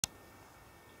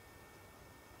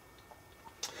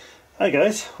Hi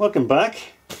guys, welcome back.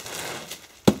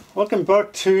 Welcome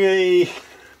back to a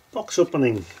box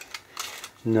opening.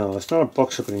 No, it's not a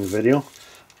box opening video,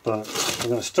 but I'm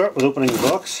going to start with opening the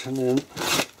box and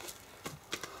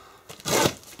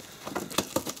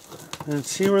then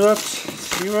see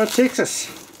where it takes us.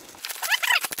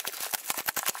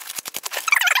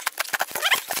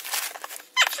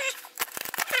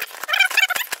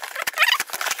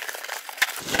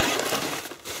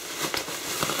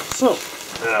 So,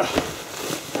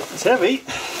 it's heavy.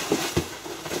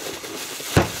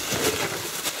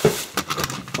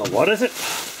 Well, what is it?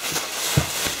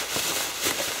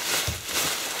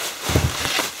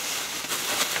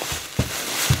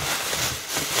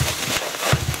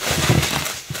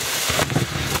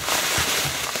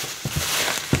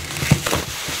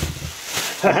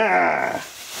 Haha!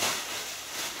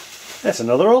 That's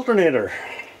another alternator.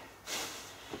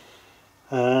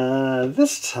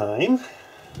 This time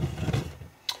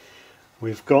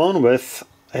we've gone with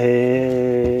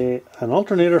an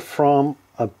alternator from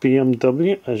a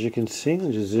BMW, as you can see.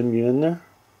 I'll just zoom you in there.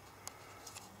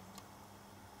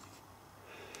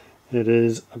 It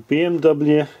is a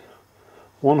BMW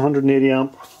 180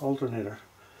 amp alternator.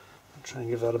 I'll try and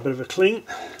give that a bit of a clean.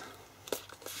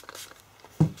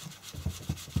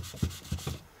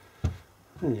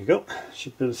 There you go.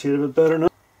 Should be able to see it a bit better now.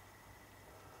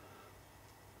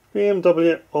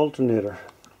 BMW alternator.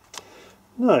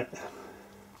 Now,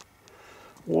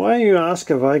 why you ask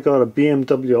have I got a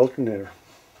BMW alternator?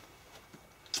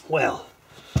 Well,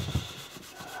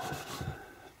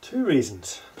 two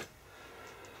reasons.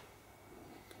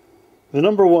 The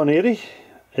number 180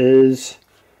 is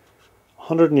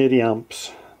 180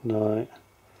 amps. Now,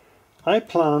 I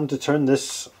plan to turn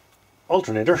this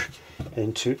alternator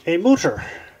into a motor,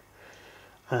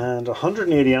 and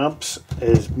 180 amps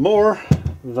is more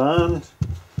than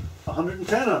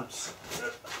 110 amps.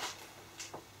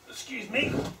 Excuse me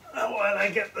while I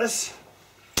get this.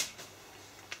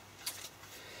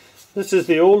 This is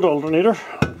the old alternator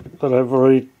that I've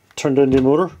already turned into a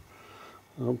motor.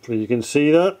 Hopefully you can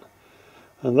see that.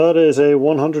 And that is a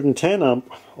 110 amp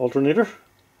alternator.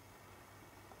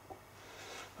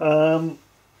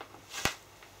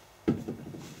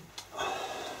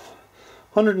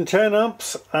 110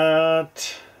 amps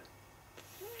at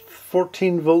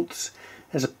 14 volts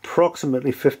is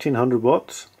approximately 1500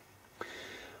 watts.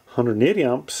 180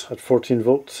 amps at 14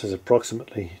 volts is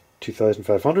approximately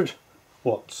 2500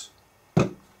 watts.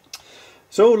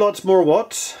 So lots more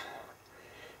watts,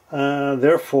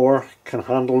 therefore can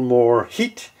handle more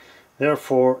heat,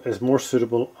 therefore is more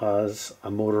suitable as a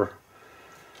motor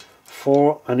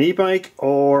for an e-bike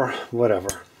or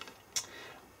whatever.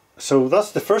 So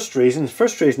that's the first reason. The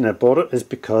first reason I bought it is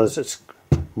because it's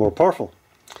more powerful.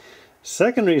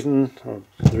 Second reason, or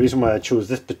the reason why I chose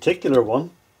this particular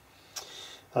one,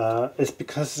 is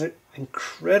because it's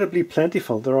incredibly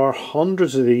plentiful. There are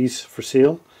hundreds of these for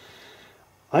sale.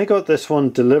 I got this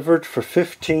one delivered for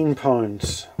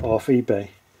 £15 off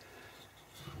eBay.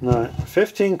 Now,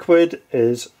 15 quid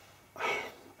is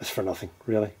for nothing,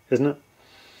 really, isn't it?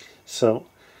 So,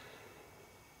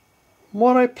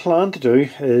 what I plan to do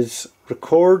is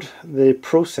record the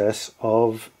process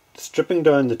of stripping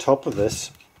down the top of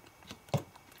this,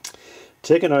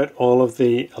 taking out all of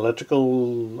the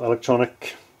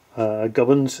electronic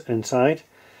gubbins inside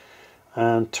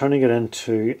and turning it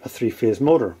into a three-phase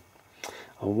motor.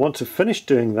 And once I've finished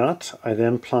doing that, I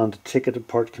then plan to take it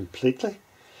apart completely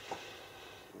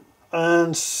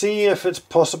and see if it's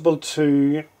possible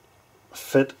to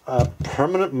fit a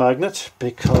permanent magnet,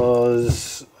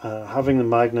 because having the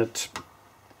magnet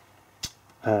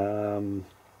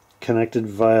connected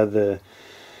via the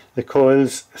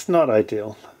coils is not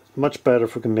ideal. It's much better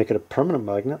if we can make it a permanent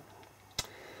magnet.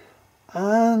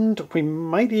 And we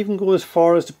might even go as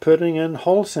far as to putting in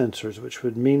Hall sensors, which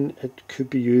would mean it could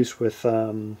be used with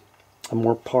a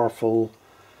more powerful,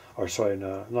 or sorry,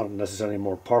 no, not necessarily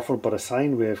more powerful, but a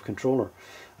sine wave controller.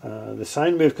 The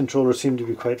sine wave controllers seem to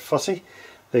be quite fussy.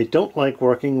 They don't like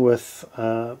working with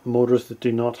motors that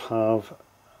do not have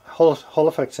Hall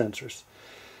effect sensors.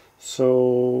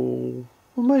 So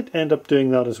we might end up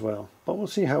doing that as well. But we'll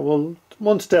see how. We'll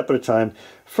one step at a time.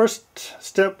 First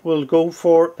step we'll go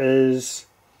for is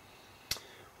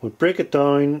we'll break it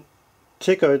down,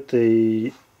 take out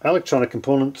the electronic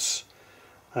components,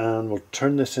 and we'll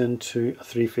turn this into a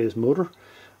three-phase motor,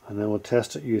 and then we'll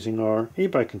test it using our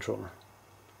e-bike controller.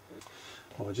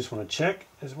 Well, I just want to check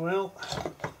as well,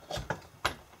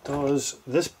 does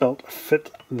this belt fit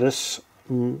this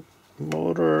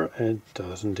motor? It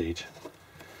does indeed.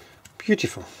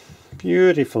 Beautiful,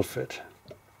 beautiful fit.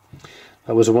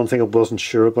 That was the one thing I wasn't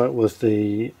sure about, was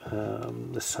the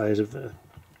size of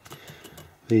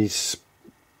these,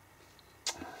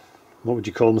 what would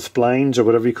you call them, splines or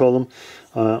whatever you call them,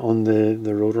 on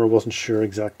the rotor. I wasn't sure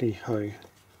exactly how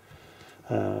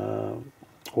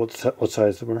what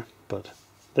size they were, but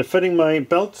they're fitting my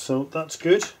belt, so that's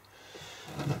good.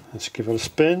 Let's give it a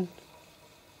spin.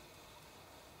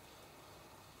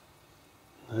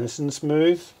 Nice and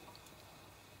smooth.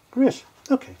 Great.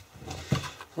 Okay.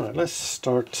 Right, let's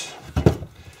start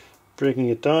breaking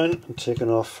it down and taking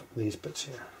off these bits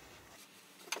here.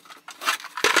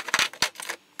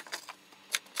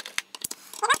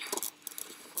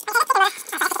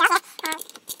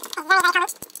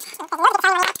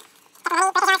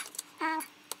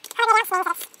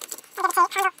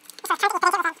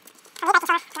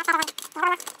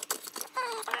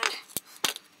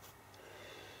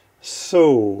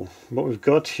 So what we've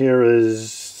got here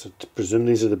is, I presume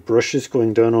these are the brushes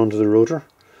going down onto the rotor.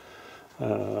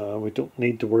 We don't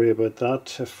need to worry about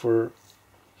that. If we'll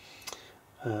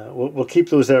keep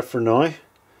those there for now,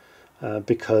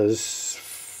 because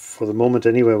for the moment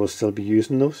anyway we'll still be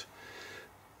using those.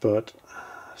 But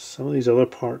some of these other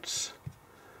parts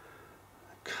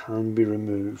can be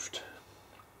removed.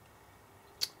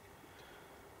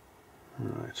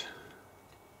 Right.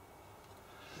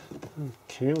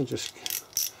 Okay, we'll just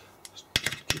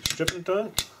keep stripping it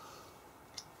down.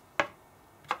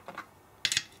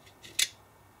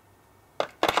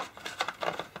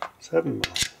 $7 more.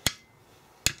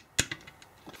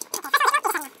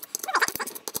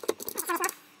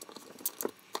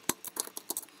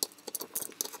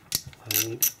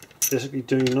 I basically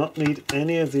do not need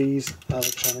any of these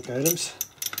electronic items.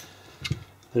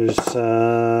 There's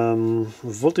a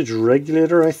voltage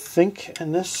regulator, I think,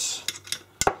 in this.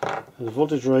 There's a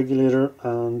voltage regulator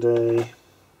and a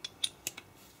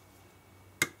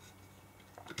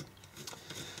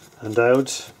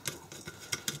diode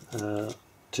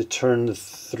to turn the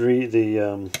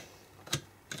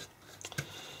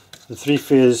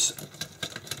three-phase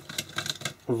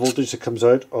voltage that comes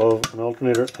out of an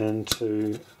alternator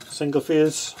into single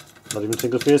phase, not even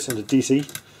single phase, into DC.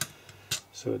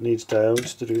 So it needs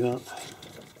diodes to do that.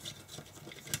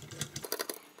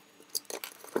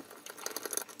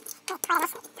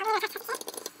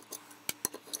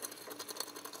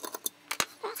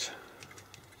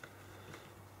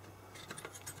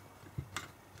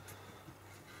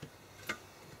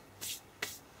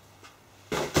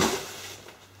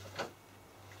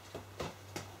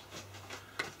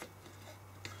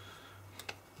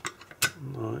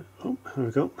 Right. Oh, there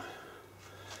we go. You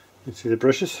can see the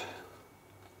brushes.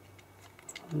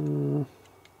 I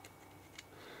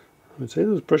would say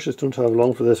those brushes don't have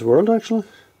long for this world, actually.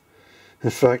 In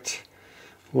fact,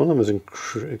 one of them is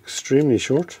extremely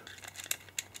short.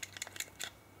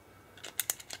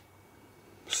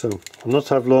 So I'll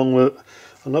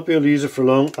not be able to use it for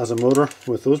long as a motor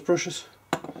with those brushes.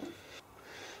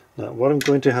 Now what I'm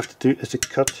going to have to do is to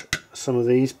cut some of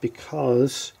these,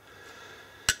 because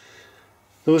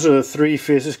those are the three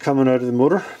phases coming out of the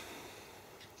motor.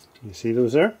 You see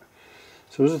those there?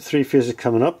 So those are the three phases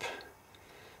coming up.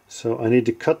 So I need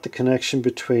to cut the connection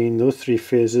between those three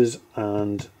phases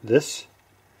and this.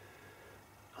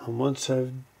 And once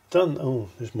I've done, oh,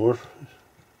 there's more.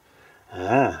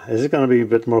 This is going to be a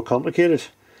bit more complicated.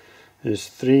 There's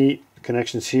 3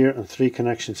 connections here and 3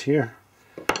 connections here.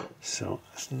 So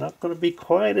it's not going to be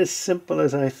quite as simple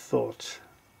as I thought.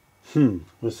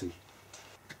 We'll see.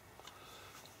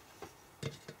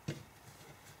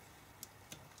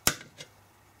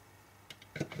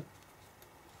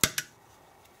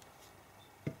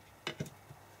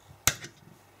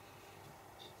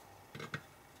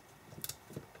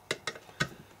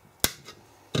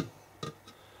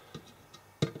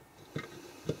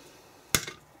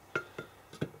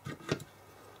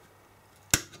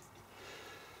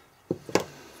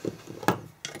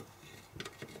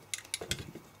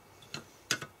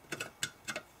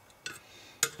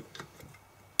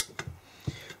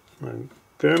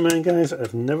 Bear in mind, guys,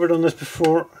 I've never done this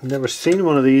before. I've never seen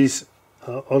one of these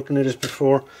alternators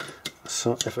before.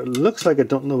 So if it looks like I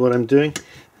don't know what I'm doing,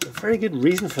 there's a very good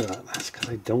reason for that. That's because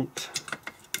I don't.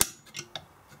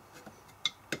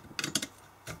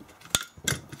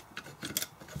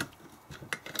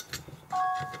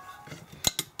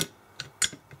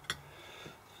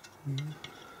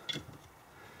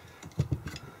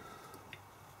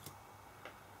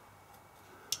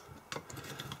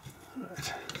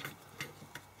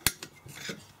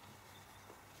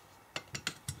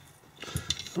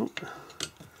 Oh,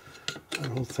 that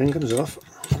whole thing comes off.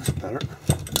 That's better.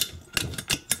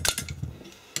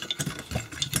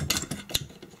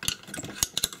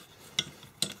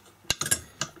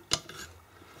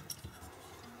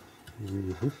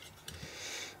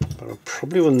 But I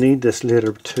probably will need this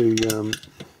later to,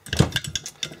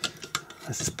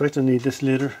 I suspect I need this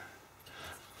later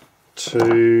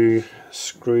to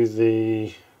screw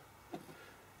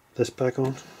this back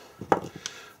on.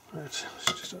 Right, it's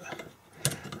just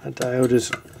a diode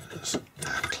is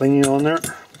clinging on there.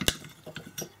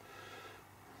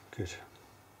 Good.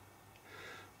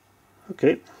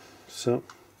 Okay, so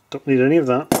don't need any of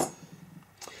that.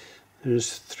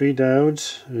 There's 3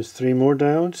 diodes, there's 3 more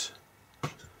diodes.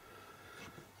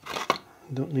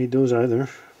 Don't need those either.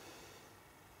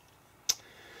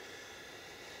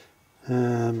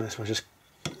 Might as well just,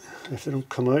 if they don't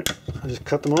come out, I'll just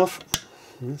cut them off.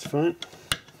 That's fine.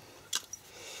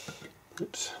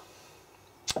 Oops.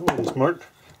 Oh, it's marked.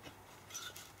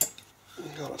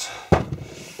 Got it.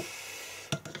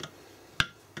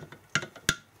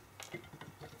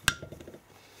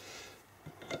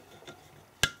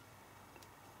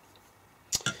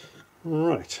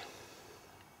 Right.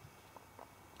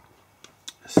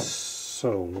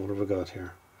 So, what have we got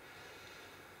here?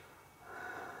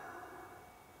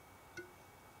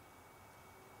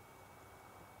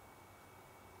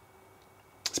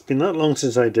 It's been that long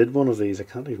since I did one of these, I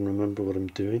can't even remember what I'm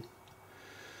doing.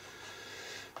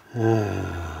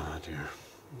 Ah, dear.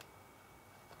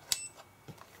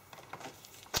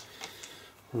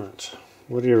 Right,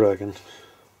 what do you reckon?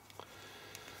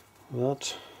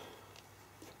 That.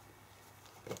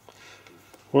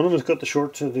 One of them's got the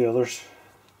short to the others.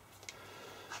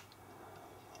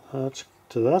 That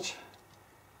to that.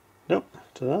 Nope,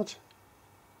 to that.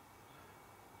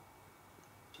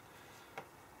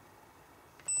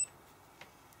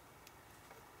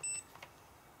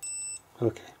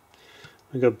 Okay,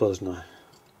 we got buzz now.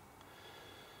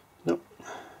 Nope.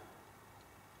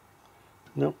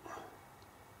 Nope.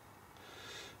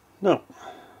 No.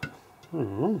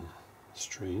 Oh,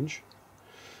 strange.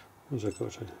 Where's that go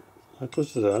to? That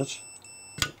goes to that.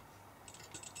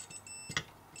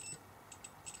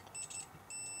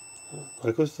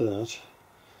 That goes to that.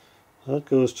 That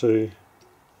goes to...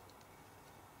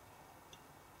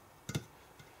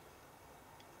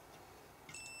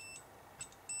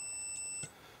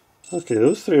 Okay,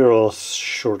 those 3 are all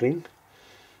shorting.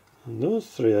 And those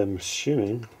 3, I'm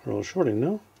assuming, are all shorting,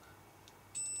 no?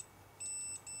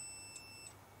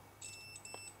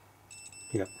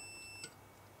 Yeah.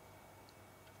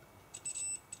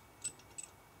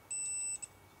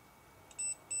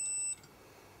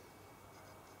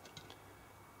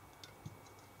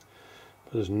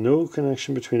 But there's no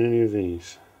connection between any of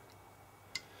these.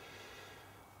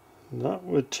 That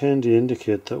would tend to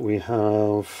indicate that we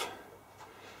have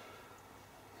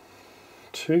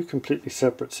 2 completely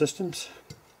separate systems.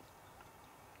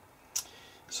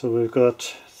 So we've got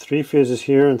 3 phases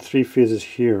here and 3 phases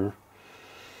here.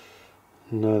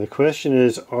 Now the question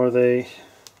is, are they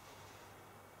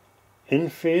in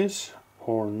phase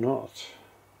or not?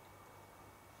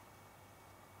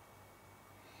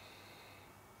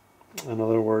 In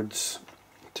other words,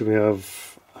 do we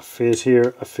have a phase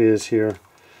here, a phase here,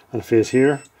 and a phase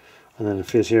here, and then a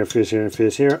phase here, a phase here, and a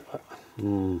phase here?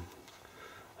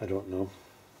 I don't know.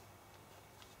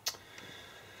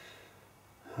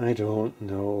 I don't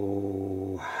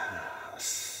know.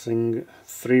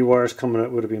 3 wires coming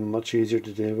out would have been much easier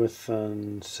to deal with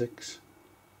than 6.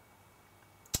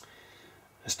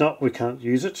 It's not we can't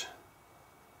use it,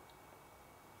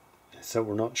 it's that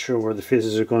we're not sure where the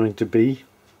phases are going to be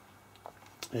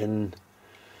in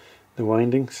the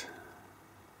windings.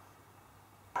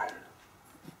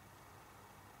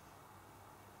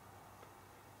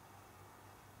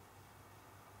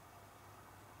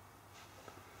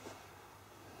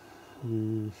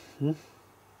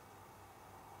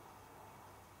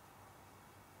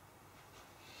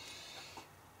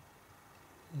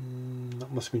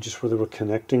 That must be just where they were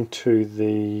connecting to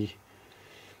the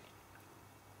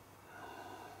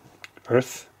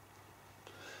earth.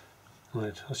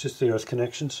 Right, that's just the earth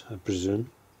connections, I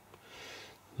presume.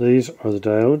 These are the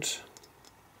diodes.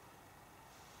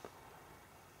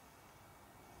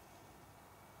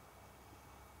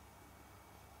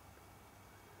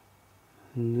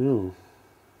 No.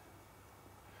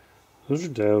 Those are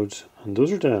diodes, and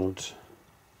those are diodes.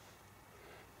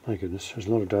 My goodness, there's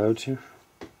a lot of diodes here.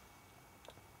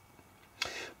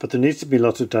 But there needs to be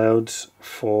lots of diodes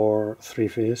for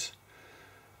 3-phase.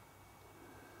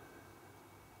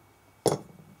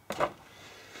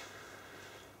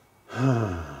 I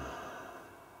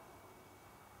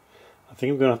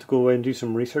think I'm going to have to go away and do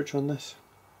some research on this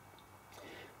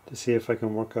to see if I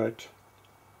can work out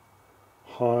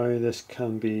how this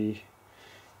can be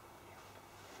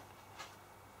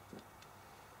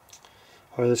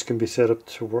set up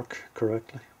to work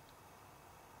correctly.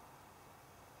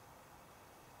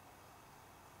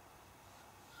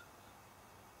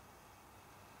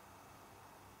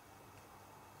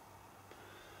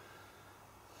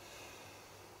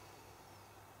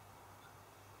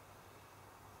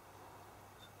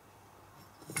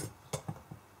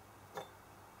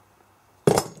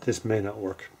 this may not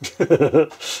work.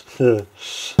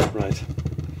 Right.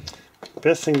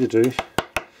 Best thing to do,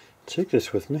 take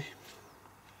this with me,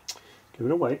 give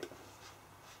it a wipe.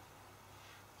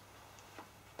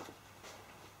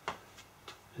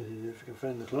 If I can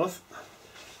find the cloth,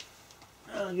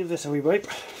 I'll give this a wee wipe,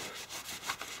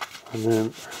 and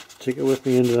then take it with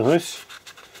me into the house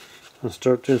and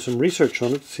start doing some research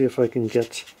on it to see if I can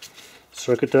get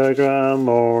circuit diagram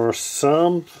or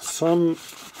some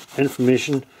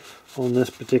information on this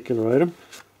particular item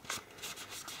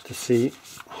to see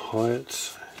how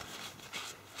it's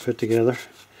put together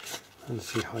and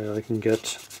see how I can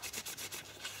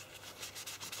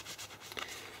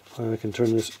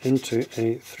turn this into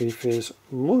a 3-phase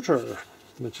motor,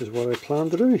 which is what I plan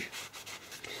to do.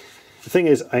 The thing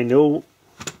is, I know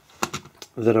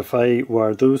that if I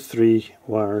wire those 3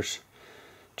 wires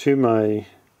to my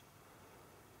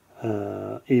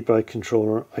Ebike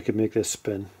controller, I could make this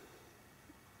spin.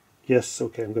 Yes,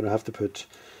 okay, I'm going to have to put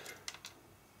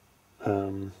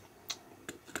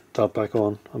that back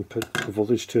on and put the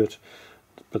voltage to it,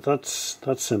 but that's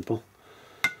simple.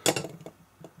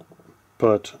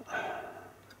 But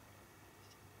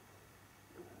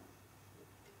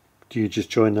do you just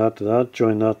join that to that,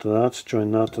 join that to that,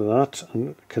 join that to that,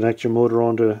 and connect your motor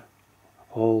onto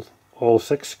all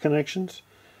 6 connections?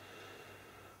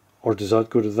 Or does that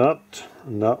go to that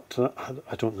and that to that?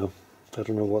 I don't know. I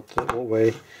don't know what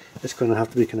way it's going to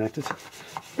have to be connected.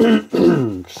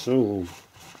 So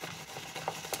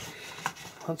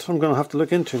that's what I'm going to have to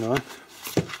look into now.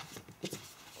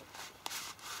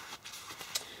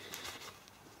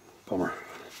 Bummer.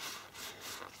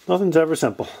 Nothing's ever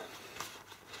simple.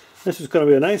 This is going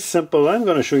to be a nice simple. I'm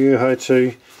going to show you how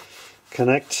to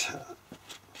connect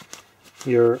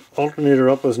your alternator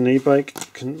up as an e-bike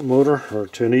motor, or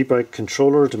to an e-bike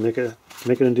controller to make it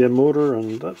into a motor,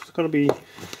 and that's going to be,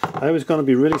 I was going to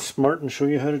be really smart and show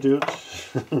you how to do it.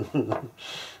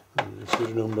 I should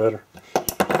have known better.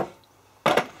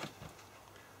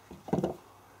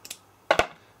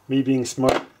 Me being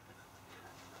smart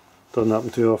doesn't happen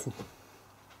too often.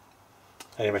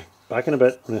 Anyway, back in a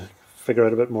bit, I'm going to figure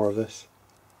out a bit more of this.